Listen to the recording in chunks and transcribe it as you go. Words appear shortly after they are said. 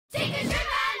Tinkershrimp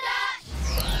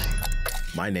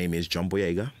Dutch! My name is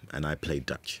Boyega and I play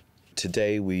Dutch.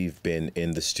 Today we've been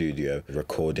in the studio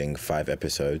recording 5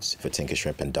 episodes for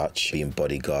Tinkershrimp Dutch, being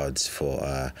bodyguards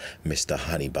for Mr.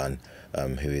 Honeybun,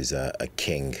 who is a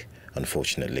king,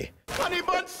 unfortunately.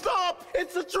 Honeybun, stop!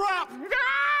 It's a trap!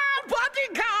 Ah,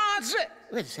 bodyguards!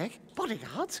 Wait a sec,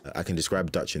 bodyguards? I can describe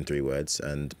Dutch in 3 words,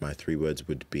 and my 3 words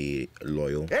would be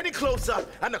loyal, Any closer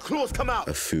and the claws come out.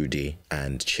 a foodie,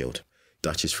 and chilled.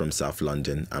 Dutch is from South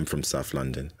London, I'm from South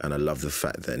London, and I love the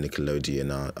fact that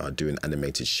Nickelodeon are doing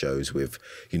animated shows with,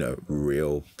 you know,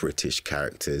 real British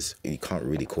characters. You can't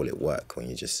really call it work when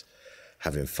you're just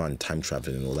having fun, time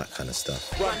traveling and all that kind of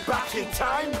stuff. Run back in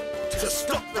time to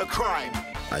stop the crime.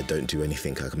 I don't do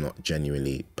anything I'm not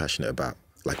genuinely passionate about.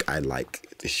 Like, I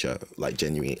like the show. Like,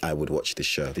 genuinely, I would watch the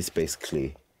show. This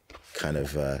basically kind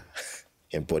of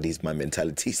embodies my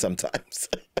mentality sometimes.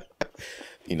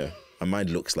 You know, my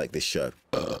mind looks like this show.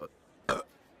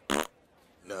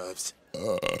 Nerves.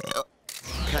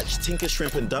 Catch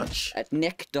Tinkershrimp Dutch At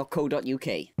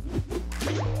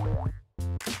nick.co.uk.